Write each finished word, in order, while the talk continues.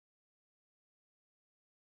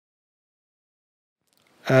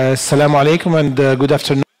Assalamu alaikum and good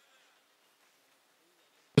afternoon.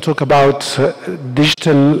 We talk about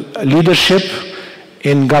digital leadership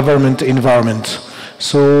in government environment.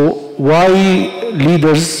 So why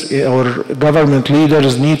leaders or government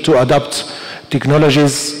leaders need to adopt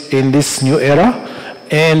technologies in this new era,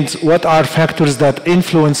 and what are factors that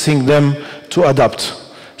influencing them to adopt.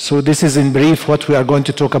 So this is in brief what we are going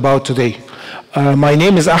to talk about today. My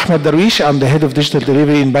name is Ahmed Darwish. I'm the head of digital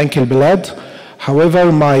delivery in Bank ALBILAD.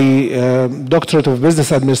 However, my doctorate of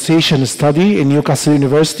business administration study in Newcastle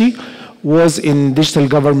University was in digital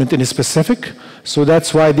government in specific. So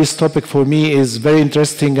that's why this topic for me is very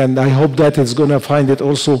interesting, and I hope that it's going to find it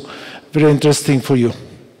also very interesting for you.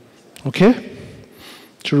 Okay?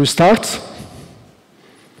 Should we start?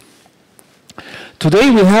 Today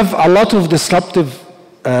we have a lot of disruptive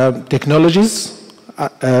technologies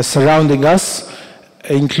surrounding us,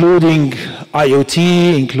 including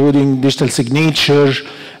IoT, including digital signature,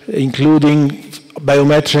 including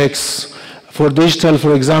biometrics. For digital,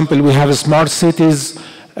 for example, we have smart cities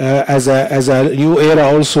as a new era,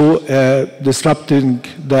 also disrupting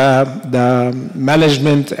the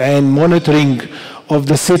management and monitoring of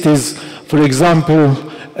the cities. For example,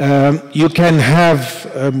 you can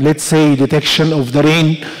have, let's say, detection of the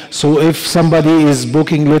rain. So if somebody is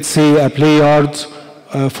booking, let's say, a play yard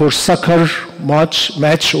for soccer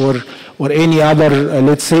match or any other,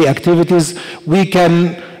 let's say, activities, we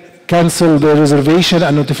can cancel the reservation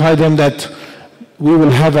and notify them that we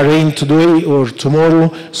will have a rain today or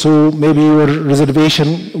tomorrow, so maybe your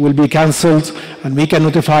reservation will be canceled, and we can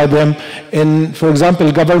notify them. And for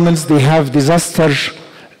example, governments, they have disaster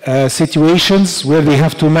situations where they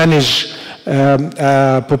have to manage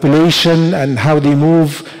population and how they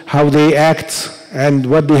move, how they act, and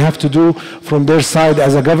what they have to do from their side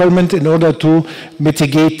as a government in order to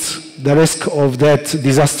mitigate the risk of that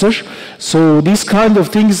disaster. So these kind of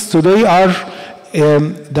things today are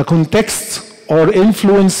the context or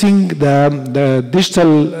influencing the digital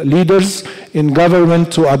leaders in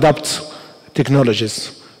government to adopt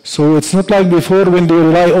technologies. So it's not like before when they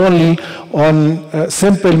rely only on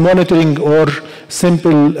simple monitoring or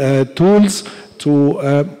simple tools to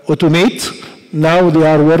automate. Now they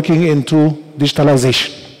are working into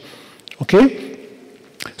digitalization. Okay?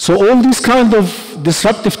 So all these kind of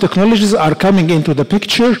disruptive technologies are coming into the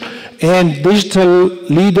picture, and digital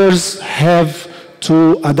leaders have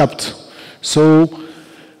to adapt. So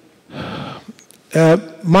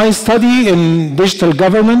my study in digital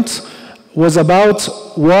government was about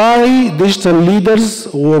why digital leaders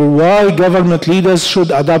or why government leaders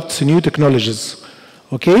should adopt new technologies.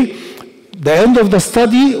 Okay? The end of the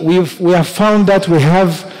study, we have found that we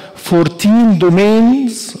have 14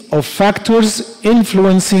 domains of factors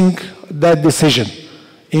influencing that decision,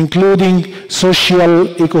 including social,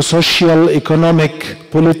 eco-social, economic,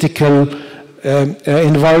 political,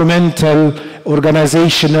 environmental,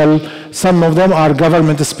 organizational. Some of them are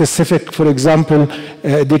government specific, for example,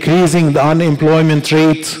 decreasing the unemployment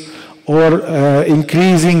rate or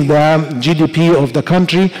increasing the GDP of the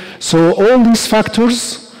country. So all these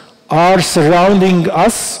factors are surrounding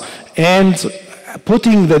us and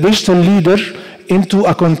putting the digital leader into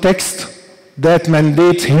a context that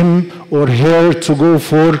mandates him or her to go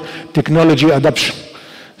for technology adoption.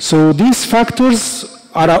 So these factors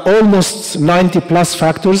are almost 90 plus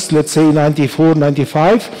factors, let's say 94,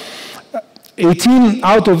 95. 18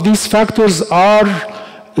 out of these factors are,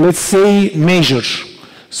 let's say, major.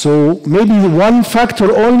 So maybe one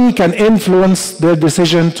factor only can influence their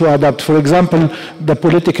decision to adopt. For example, the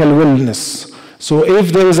political willingness. So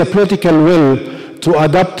if there is a political will to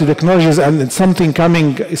adopt technologies and it's something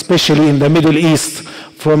coming, especially in the Middle East,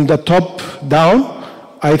 from the top down,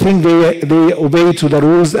 I think they obey to the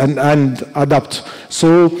rules and adopt.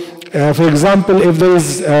 So, for example, if there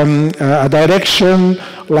is a direction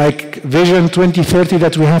like Vision 2030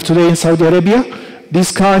 that we have today in Saudi Arabia,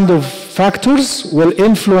 these kind of factors will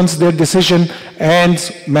influence their decision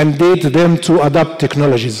and mandate them to adopt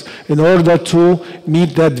technologies in order to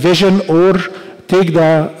meet that vision or take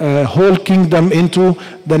the whole kingdom into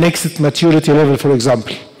the next maturity level, for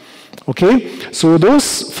example. Okay? So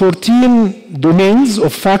those 14 domains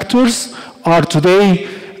of factors are today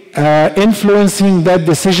influencing that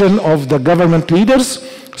decision of the government leaders.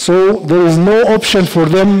 So there is no option for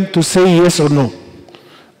them to say yes or no.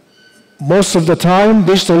 Most of the time,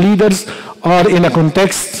 digital leaders are in a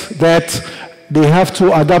context that they have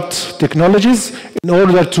to adopt technologies in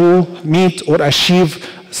order to meet or achieve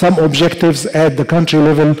some objectives at the country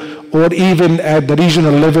level or even at the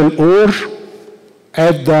regional level or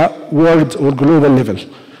at the world or global level.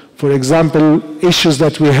 For example, issues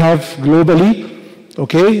that we have globally,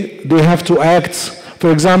 okay, they have to act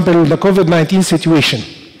for example, the COVID-19 situation.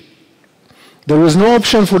 There was no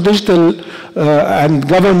option for digital and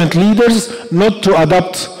government leaders not to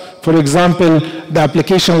adopt, for example, the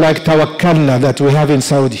application like �كَوَكَّلْنَا that we have in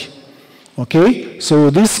Saudi. Okay? So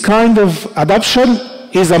this kind of adoption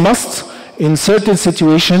is a must in certain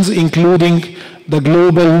situations, including the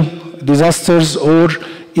global disasters or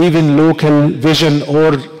even local vision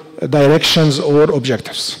or directions or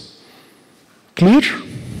objectives. Clear?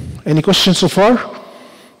 Any questions so far?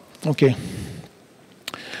 Okay.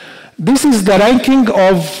 This is the ranking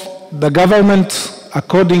of the government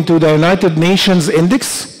according to the United Nations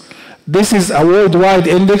Index. This is a worldwide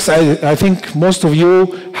index. I think most of you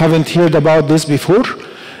haven't heard about this before.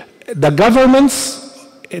 The governments,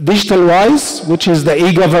 digital-wise, which is the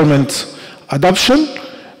e-government adoption,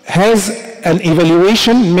 has an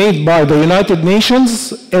evaluation made by the United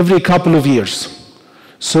Nations every couple of years.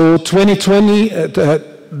 So 2020,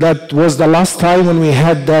 that was the last time when we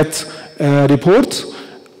had that report,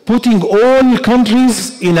 putting all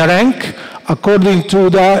countries in a rank according to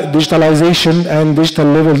the digitalization and digital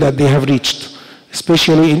level that they have reached,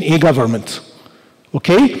 especially in e-government.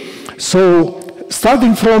 Okay? So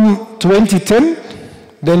starting from 2010,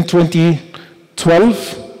 then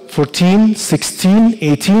 2012, 14, 16,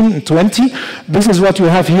 18, and 20, this is what you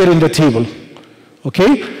have here in the table.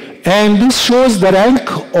 Okay? And this shows the rank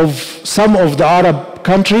of some of the Arab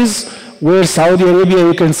countries, where Saudi Arabia,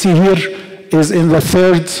 you can see here, is in the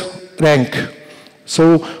 3rd rank.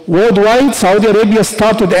 So worldwide, Saudi Arabia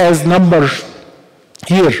started as number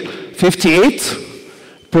here 58,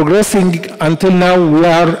 progressing until now we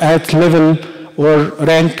are at level or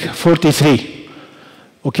rank 43.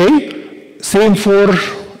 Okay? Same for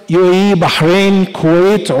UAE, Bahrain,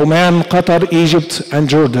 Kuwait, Oman, Qatar, Egypt, and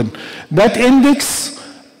Jordan. That index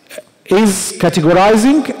is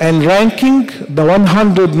categorizing and ranking the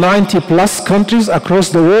 190 plus countries across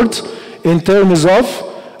the world in terms of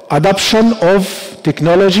adoption of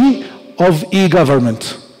technology of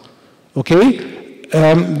e-government. Okay?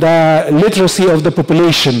 The literacy of the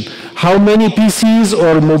population. How many PCs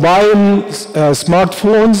or mobile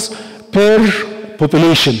smartphones per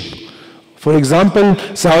population? For example,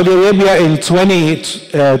 Saudi Arabia in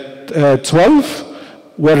 2012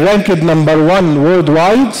 were ranked number 1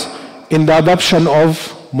 worldwide in the adoption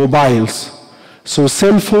of mobiles. So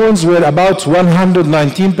cell phones were about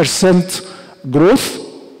 119% growth,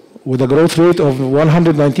 with a growth rate of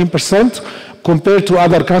 119% compared to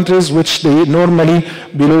other countries which they normally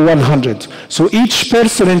below 100. So each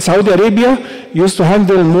person in Saudi Arabia used to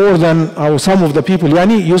handle more than, or some of the people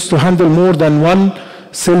used to handle more than 1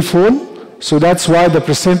 cell phone. So that's why the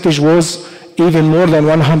percentage was even more than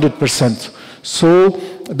 100%. So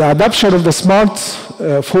the adoption of the smart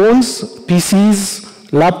phones, PCs,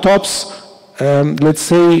 laptops, let's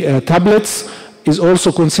say tablets, is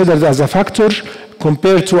also considered as a factor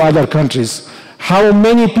compared to other countries. How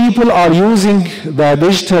many people are using the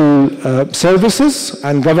digital services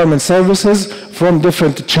and government services from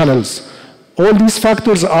different channels? All these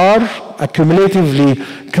factors are accumulatively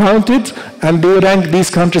counted, and they rank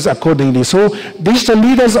these countries accordingly. So digital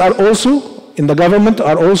leaders are also, in the government,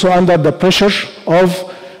 are also under the pressure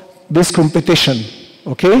of this competition.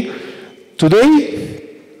 Okay? Today,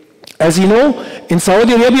 as you know, in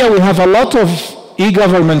Saudi Arabia, we have a lot of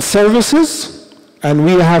e-government services, and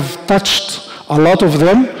we have touched a lot of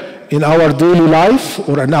them in our daily life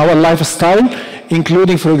or in our lifestyle,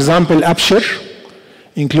 including, for example, Abshir,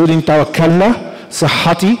 including �كَوَكَّلْنَا,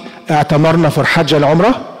 صحتي, اعتمرنا for Hajj and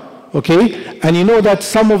Umrah. Okay? And you know that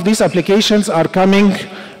some of these applications are coming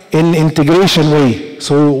in integration way.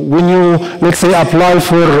 So when you, let's say, apply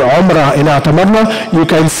for Umrah in اعتمرنا, you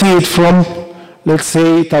can see it from, let's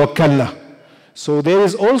say, �كَوَكَّلْنَا. So there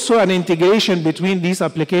is also an integration between these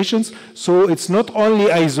applications. So it's not only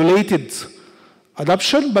isolated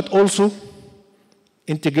adoption, but also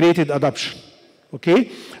integrated adoption. Okay?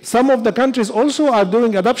 Some of the countries also are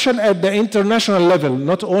doing adoption at the international level,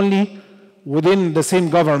 not only within the same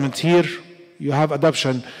government. Here you have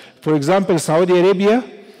adoption. For example, Saudi Arabia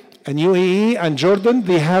and UAE and Jordan,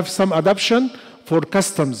 they have some adoption for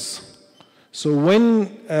customs. So when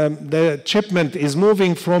the shipment is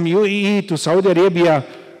moving from UAE to Saudi Arabia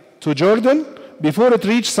to Jordan, before it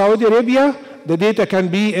reaches Saudi Arabia, the data can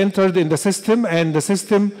be entered in the system, and the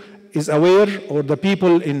system is aware, or the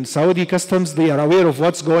people in Saudi customs, they are aware of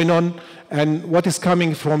what's going on and what is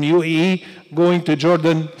coming from UAE going to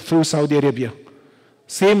Jordan through Saudi Arabia.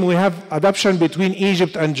 Same, we have adoption between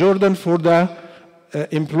Egypt and Jordan for the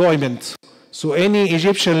employment. So any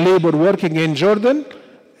Egyptian labor working in Jordan,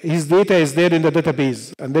 his data is there in the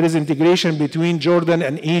database, and there is integration between Jordan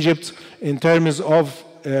and Egypt in terms of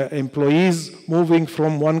employees moving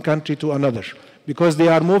from one country to another, because they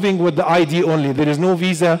are moving with the ID only. There is no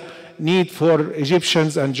visa need for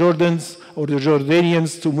Egyptians and Jordans or the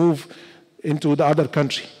Jordanians to move into the other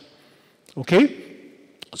country. Okay?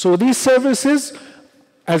 So these services,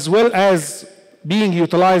 as well as being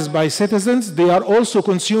utilized by citizens, they are also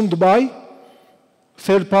consumed by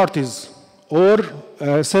third parties or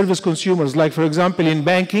service consumers. Like, for example, in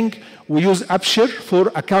banking, we use 𝐓𝐫𝐚𝐺 for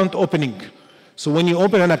account opening. So when you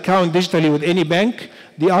open an account digitally with any bank,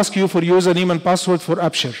 they ask you for username and password for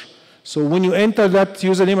𝐓𝐵. So when you enter that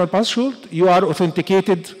username and password, you are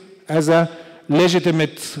authenticated as a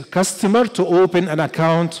legitimate customer to open an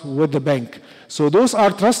account with the bank. So those are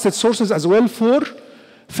trusted sources as well for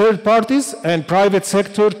third parties and private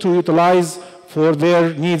sector to utilize for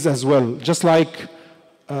their needs as well. Just like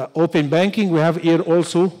open banking, we have here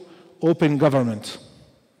also open government.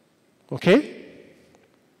 Okay?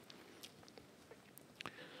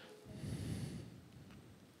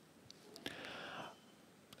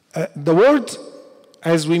 The world,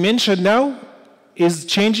 as we mentioned now, is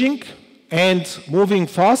changing and moving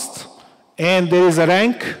fast, and there is a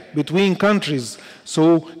rank between countries.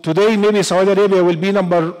 So today, maybe Saudi Arabia will be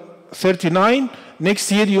number 39.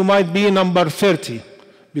 Next year, you might be number 30,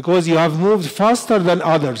 because you have moved faster than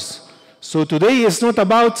others. So today, it's not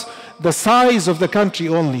about the size of the country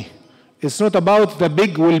only. It's not about the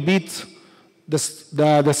big will beat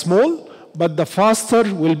the small, but the faster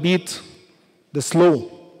will beat the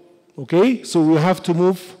slow. Okay, so we have to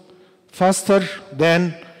move faster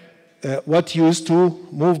than what used to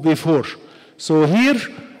move before. So here,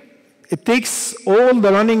 it takes all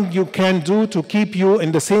the running you can do to keep you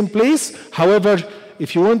in the same place. However,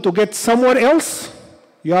 if you want to get somewhere else,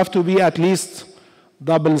 you have to be at least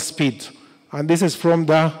double speed. And this is from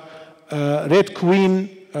the Red Queen,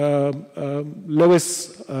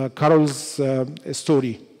 Lewis Carroll's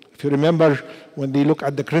story. If you remember, when they look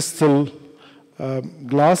at the crystal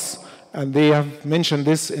glass, and they have mentioned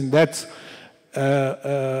this in that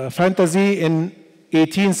fantasy in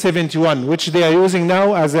 1871, which they are using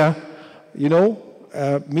now as a,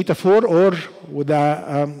 metaphor or with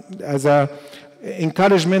as a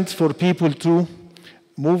encouragement for people to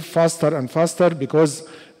move faster and faster, because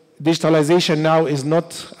digitalization now is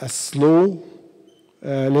not a slow,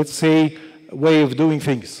 let's say, way of doing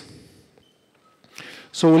things.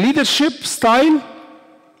 So leadership style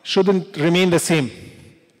shouldn't remain the same.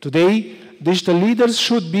 Today, digital leaders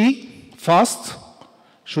should be fast,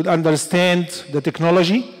 should understand the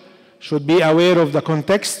technology, should be aware of the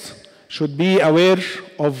context, should be aware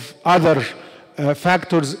of other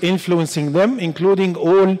factors influencing them, including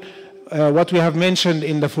all what we have mentioned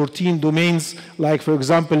in the 14 domains, like, for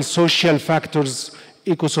example, social factors,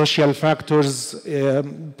 eco-social factors,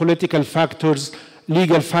 political factors,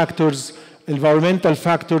 legal factors, environmental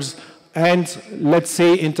factors, and, let's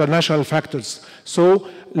say, international factors. So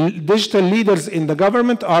digital leaders in the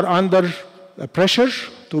government are under pressure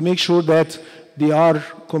to make sure that they are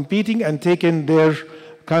competing and taking their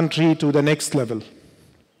country to the next level.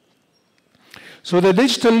 So the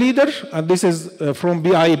digital leader, and this is from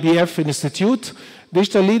BIBF Institute,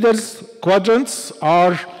 digital leaders quadrants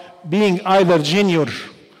are being either junior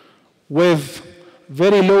with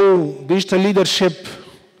very low digital leadership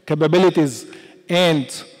capabilities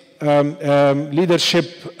and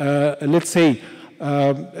leadership, let's say,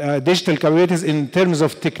 digital capabilities in terms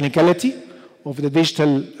of technicality of the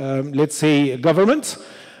digital, let's say, government.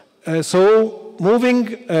 So moving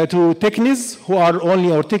to techies who are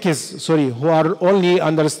only, or techies, sorry, who are only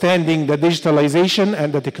understanding the digitalization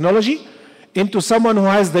and the technology, into someone who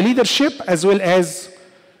has the leadership as well as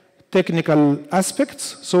technical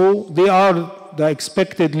aspects. So they are the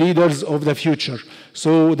expected leaders of the future.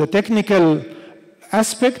 So the technical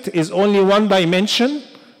aspect is only one dimension,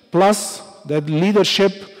 plus the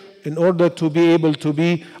leadership in order to be able to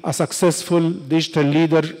be a successful digital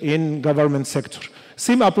leader in government sector.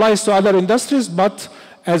 Same applies to other industries, but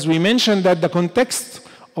as we mentioned that the context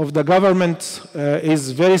of the government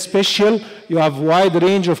is very special. You have wide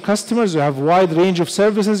range of customers, you have wide range of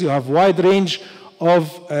services, you have wide range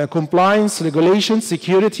of compliance, regulation,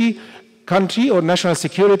 security, country or national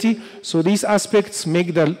security. So these aspects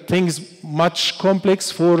make the things much complex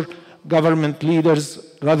for government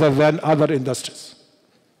leaders rather than other industries.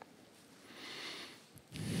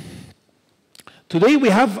 Today we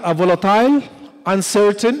have a volatile,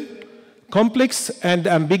 uncertain, complex and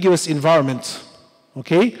ambiguous environment.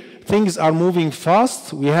 Okay? Things are moving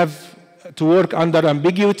fast. We have to work under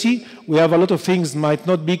ambiguity. We have a lot of things might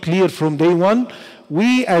not be clear from day one.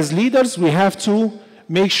 We as leaders, we have to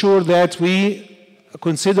make sure that we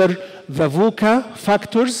consider the VUCA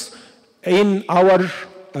factors in our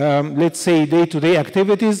let's say, day-to-day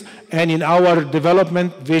activities and in our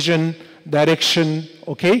development, vision, direction,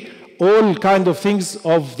 okay? All kind of things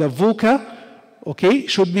of the VUCA, okay,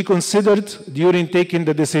 should be considered during taking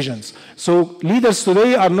the decisions. So leaders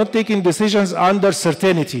today are not taking decisions under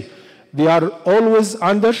certainty. They are always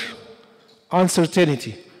under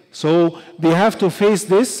uncertainty. So they have to face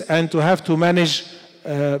this and to have to manage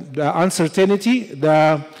the uncertainty,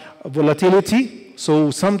 the volatility.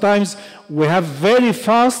 So sometimes we have very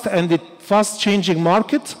fast and fast-changing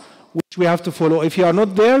market, which we have to follow. If you are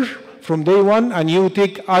not there from day one and you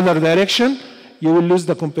take other direction, you will lose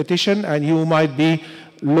the competition and you might be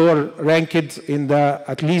lower ranked in the,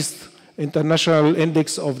 at least, international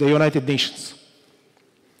index of the United Nations.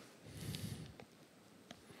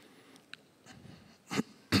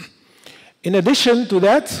 In addition to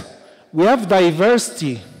that, we have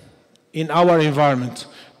diversity in our environment.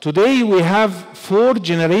 Today we have 4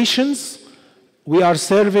 generations we are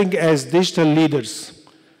serving as digital leaders.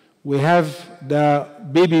 We have the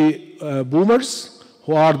baby boomers,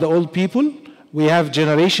 who are the old people. We have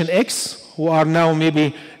Generation X, who are now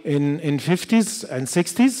maybe in 50s and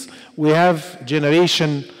 60s. We have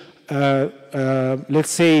Generation, let's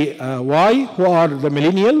say, Y, who are the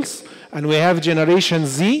millennials. And we have Generation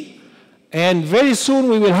Z. And very soon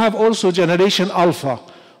we will have also Generation Alpha,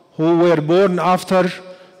 who were born after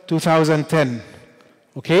 2010.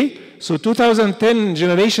 Okay? So 2010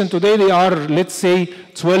 generation today, they are, let's say,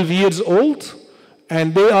 12 years old.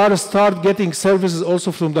 And they are start getting services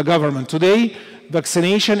also from the government. Today,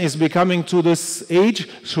 vaccination is becoming to this age,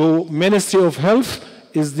 so Ministry of Health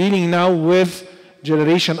is dealing now with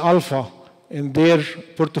Generation Alpha in their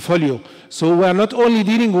portfolio. So we are not only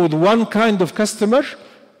dealing with one kind of customer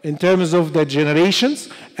in terms of the generations,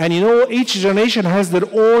 and you know, each generation has their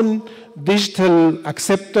own digital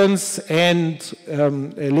acceptance and,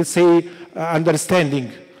 let's say,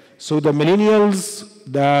 understanding. So the millennials,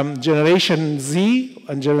 the Generation Z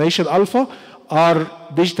and Generation Alpha are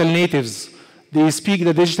digital natives. They speak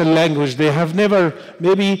the digital language. They have never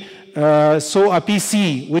maybe saw a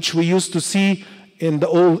PC, which we used to see in the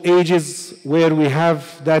old ages where we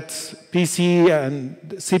have that PC and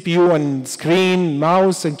CPU and screen,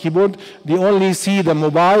 mouse and keyboard. They only see the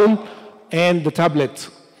mobile and the tablet.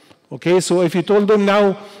 Okay, so if you told them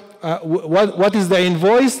now what is the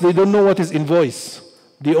invoice, they don't know what is invoice.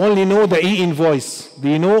 They only know the e-invoice.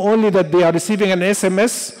 They know only that they are receiving an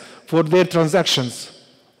SMS for their transactions.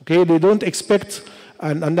 Okay, they don't expect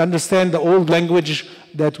and understand the old language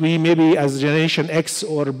that we maybe as Generation X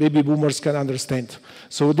or baby boomers can understand.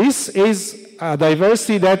 So this is a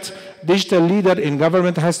diversity that digital leader in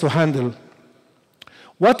government has to handle.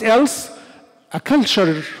 What else? A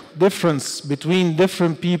culture difference between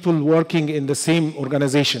different people working in the same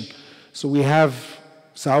organization. So we have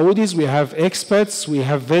Saudis, we have expats, we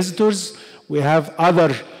have visitors, we have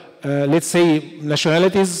other, let's say,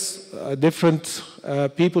 nationalities, different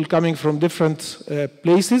people coming from different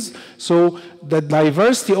places. So the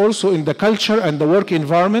diversity also in the culture and the work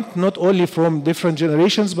environment, not only from different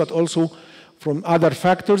generations, but also from other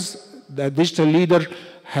factors that digital leader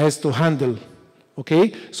has to handle.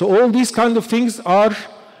 Okay? So all these kind of things are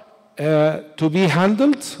to be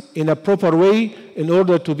handled in a proper way in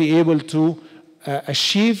order to be able to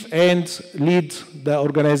achieve and lead the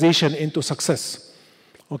organization into success.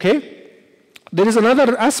 Okay? There is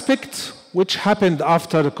another aspect which happened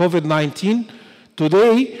after COVID-19.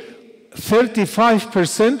 Today,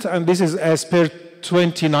 35%, and this is as per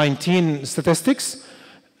 2019 statistics,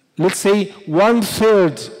 let's say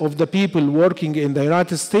 1/3 of the people working in the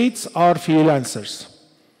United States are freelancers.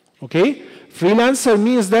 Okay? Freelancer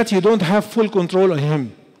means that you don't have full control on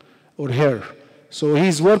him or her. So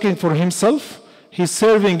he's working for himself, he's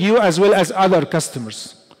serving you as well as other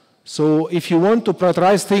customers. So if you want to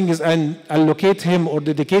prioritize things and allocate him or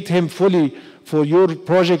dedicate him fully for your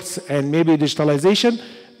projects and maybe digitalization,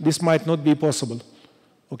 this might not be possible.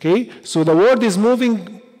 Okay? So the world is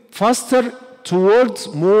moving faster towards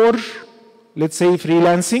more, let's say,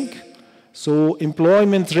 freelancing. So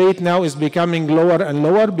employment rate now is becoming lower and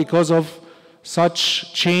lower because of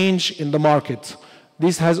such change in the market.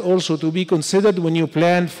 This has also to be considered when you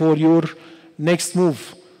plan for your next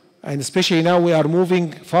move. And especially now we are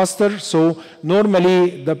moving faster, so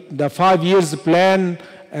normally the 5 years plan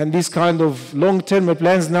and these kind of long-term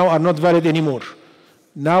plans now are not valid anymore.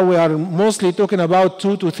 Now we are mostly talking about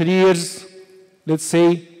 2 to 3 years, let's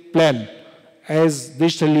say, plan as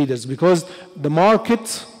digital leaders, because the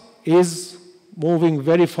market is moving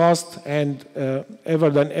very fast and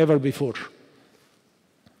ever than ever before.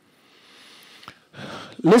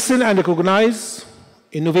 Listen and recognize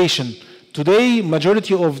innovation. Today,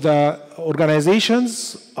 majority of the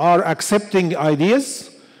organizations are accepting ideas.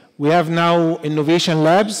 We have now innovation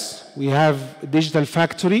labs. We have digital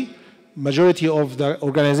factory. Majority of the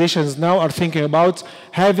organizations now are thinking about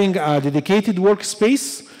having a dedicated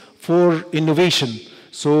workspace for innovation.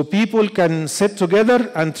 So people can sit together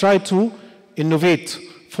and try to innovate,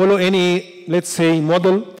 follow any, let's say,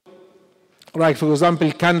 model, like, for example,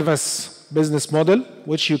 Canvas business model,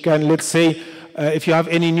 which you can, let's say, if you have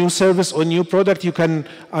any new service or new product, you can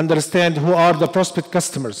understand who are the prospect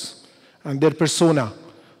customers and their persona.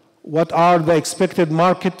 What are the expected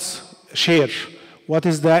market share? What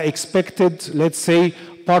is the expected, let's say,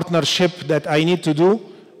 partnership that I need to do?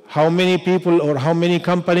 How many people or how many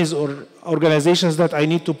companies or organizations that I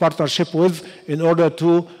need to partnership with in order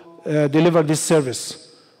to deliver this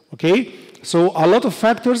service? Okay? So a lot of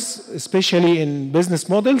factors, especially in business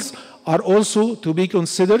models, are also to be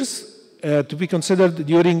considered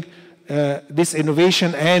during this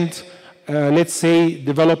innovation and, let's say,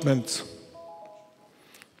 development.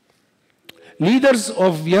 Leaders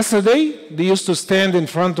of yesterday, they used to stand in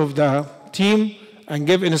front of the team and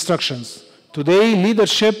give instructions. Today,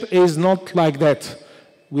 leadership is not like that.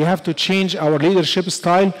 We have to change our leadership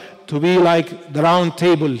style to be like the round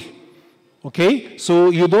table. Okay?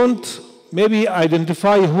 So you don't maybe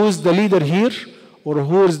identify who's the leader here or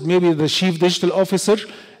who is maybe the chief digital officer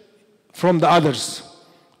from the others.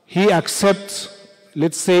 He accepts,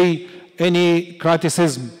 let's say, any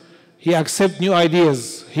criticism. He accepts new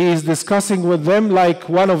ideas. He is discussing with them like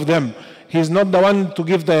one of them. He's not the one to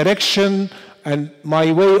give direction and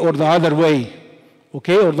my way or the other way,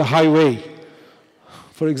 okay, or the highway,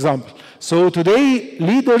 for example. So today,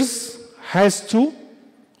 leaders have to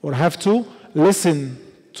listen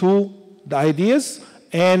to the ideas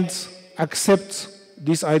and accept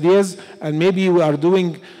these ideas, and maybe we are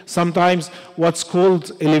doing sometimes what's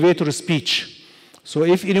called elevator speech. So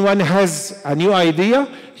if anyone has a new idea,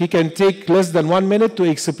 he can take less than 1 minute to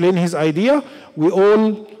explain his idea. We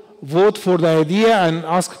all vote for the idea and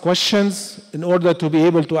ask questions in order to be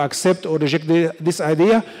able to accept or reject this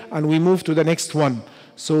idea, and we move to the next one.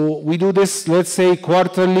 So we do this, let's say,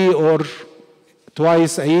 quarterly or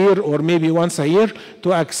twice a year or maybe once a year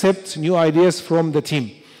to accept new ideas from the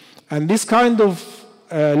team. And this kind of,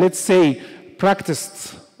 let's say,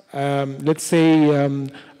 practiced,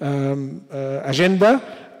 agenda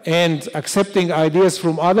and accepting ideas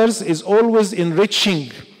from others is always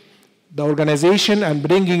enriching the organization and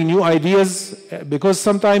bringing new ideas, because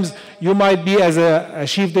sometimes you might be as a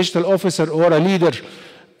chief digital officer or a leader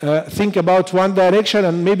think about one direction,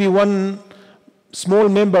 and maybe one small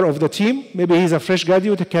member of the team, maybe he's a fresh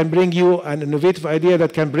graduate, can bring you an innovative idea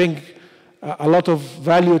that can bring a lot of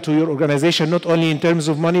value to your organization, not only in terms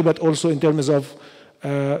of money, but also in terms of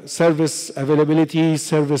service availability,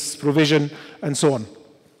 service provision, and so on.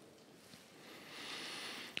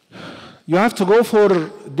 You have to go for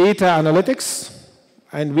data analytics,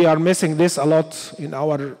 and we are missing this a lot in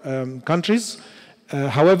our countries.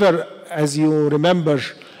 However, as you remember,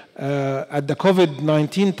 at the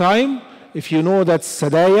COVID-19 time, if you know that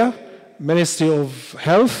SDAIA, Ministry of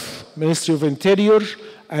Health, Ministry of Interior,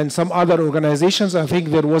 and some other organizations, I think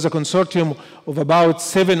there was a consortium of about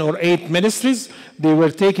 7 or 8 ministries. They were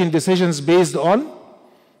taking decisions based on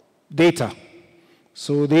data.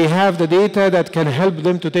 So they have the data that can help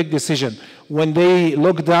them to take decision. When they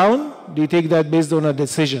lock down, they take that based on a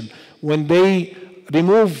decision. When they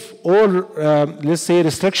remove all, let's say,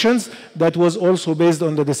 restrictions, that was also based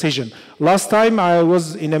on the decision. Last time I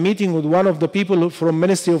was in a meeting with one of the people from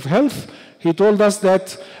Ministry of Health. He told us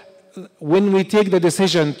that when we take the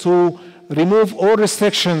decision to remove all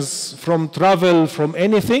restrictions from travel, from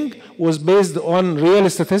anything, was based on real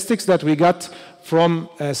statistics that we got from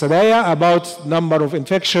SDAIA about number of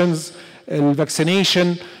infections,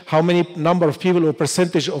 vaccination, how many number of people or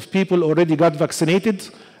percentage of people already got vaccinated.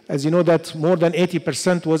 As you know, that more than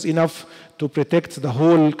 80% was enough to protect the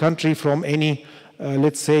whole country from any,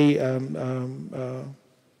 let's say,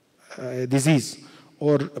 disease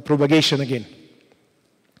or propagation again.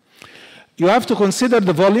 You have to consider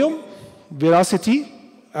the volume, veracity,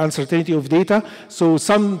 uncertainty of data. So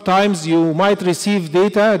sometimes you might receive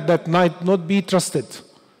data that might not be trusted.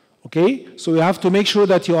 Okay? So you have to make sure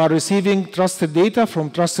that you are receiving trusted data from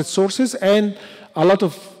trusted sources, and a lot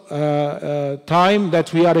of time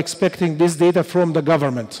that we are expecting this data from the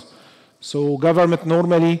government. So government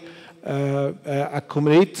normally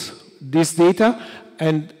accumulate this data,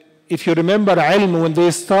 and if you remember �علم, when they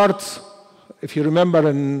start, if you remember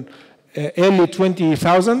in early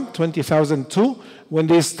 2002, when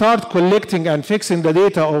they start collecting and fixing the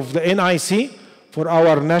data of the NIC for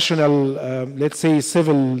our national, let's say,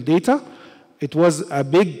 civil data, it was a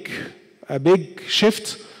big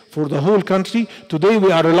shift for the whole country. Today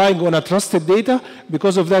we are relying on a trusted data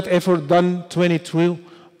because of that effort done 22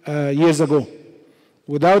 years ago.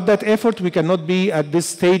 Without that effort, we cannot be at this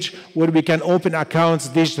stage where we can open accounts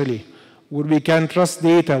digitally, where we can trust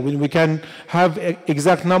data, when we can have an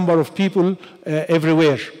exact number of people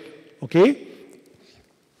everywhere, okay?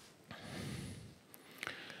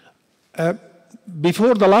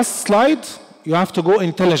 Before the last slide, you have to go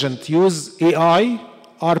intelligent. Use AI,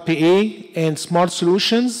 RPA, and smart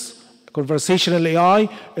solutions, conversational AI,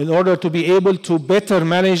 in order to be able to better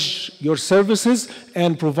manage your services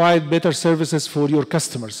and provide better services for your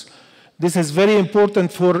customers. This is very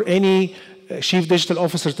important for any chief digital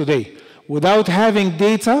officer today. Without having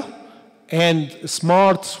data and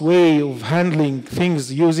smart way of handling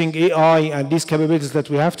things using AI and these capabilities that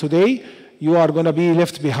we have today, you are going to be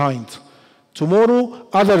left behind. Tomorrow,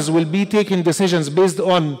 others will be taking decisions based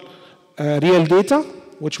on real data,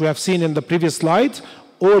 which we have seen in the previous slide,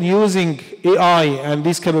 or using AI and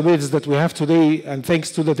these capabilities that we have today, and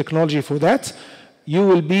thanks to the technology for that, you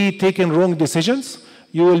will be taking wrong decisions.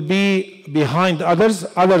 You will be behind others.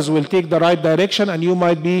 Others will take the right direction, and you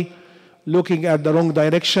might be looking at the wrong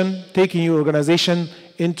direction, taking your organization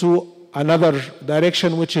into another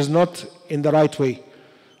direction which is not in the right way.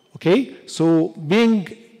 Okay? So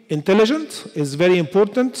being intelligent is very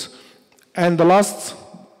important. And the last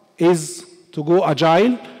is to go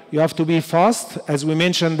agile. You have to be fast. As we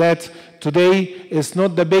mentioned that today, it's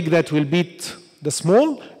not the big that will beat the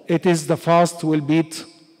small. It is the fast will beat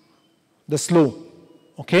the slow.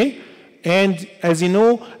 Okay? And as you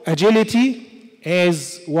know, agility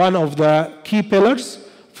is one of the key pillars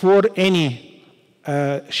for any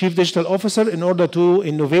chief digital officer in order to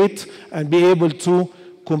innovate and be able to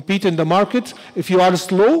compete in the market. If you are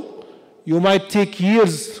slow, you might take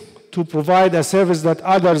years to provide a service that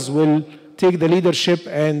others will take the leadership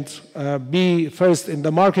and be first in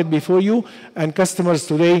the market before you. And customers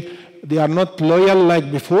today, they are not loyal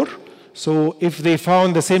like before. So if they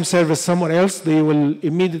found the same service somewhere else, they will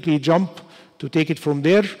immediately jump to take it from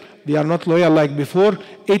there. They are not loyal like before.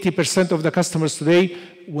 80% of the customers today,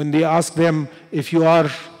 when they ask them if you are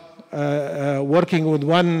working with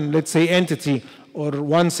one, let's say, entity or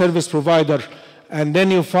one service provider, and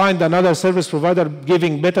then you find another service provider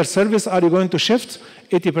giving better service, are you going to shift?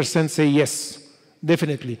 80% say yes,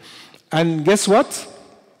 definitely. And guess what?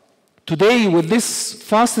 Today, with this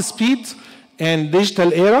fast speed and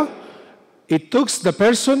digital era, it took the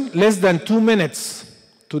person less than 2 minutes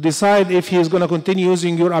to decide if he is going to continue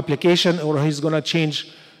using your application or he's going to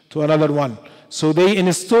change to another one. So they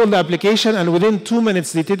install the application, and within 2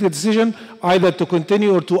 minutes, they take the decision either to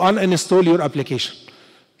continue or to uninstall your application.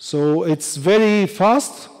 So it's very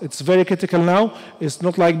fast. It's very critical now. It's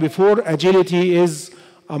not like before. Agility is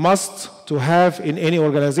a must to have in any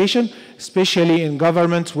organization, especially in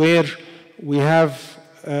government where we have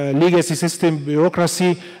legacy system,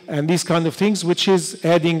 bureaucracy, and these kind of things, which is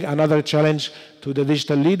adding another challenge to the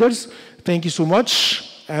digital leaders. Thank you so much.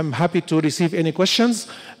 I'm happy to receive any questions.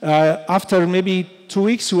 After maybe 2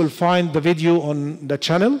 weeks, you will find the video on the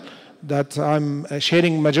channel that I'm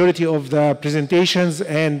sharing majority of the presentations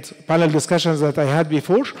and panel discussions that I had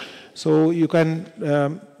before. So you can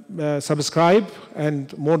subscribe,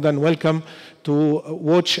 and more than welcome to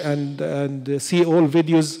watch and see all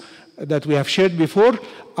videos that we have shared before.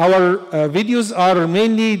 Our videos are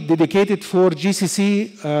mainly dedicated for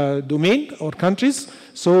GCC domain or countries.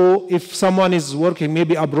 So if someone is working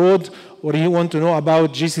maybe abroad or you want to know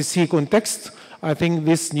about GCC context, I think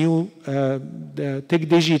this new the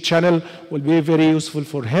TechDigi channel will be very useful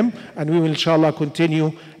for him, and we will inshallah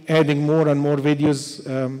continue adding more and more videos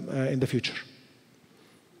in the future.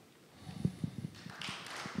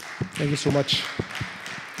 Thank you so much.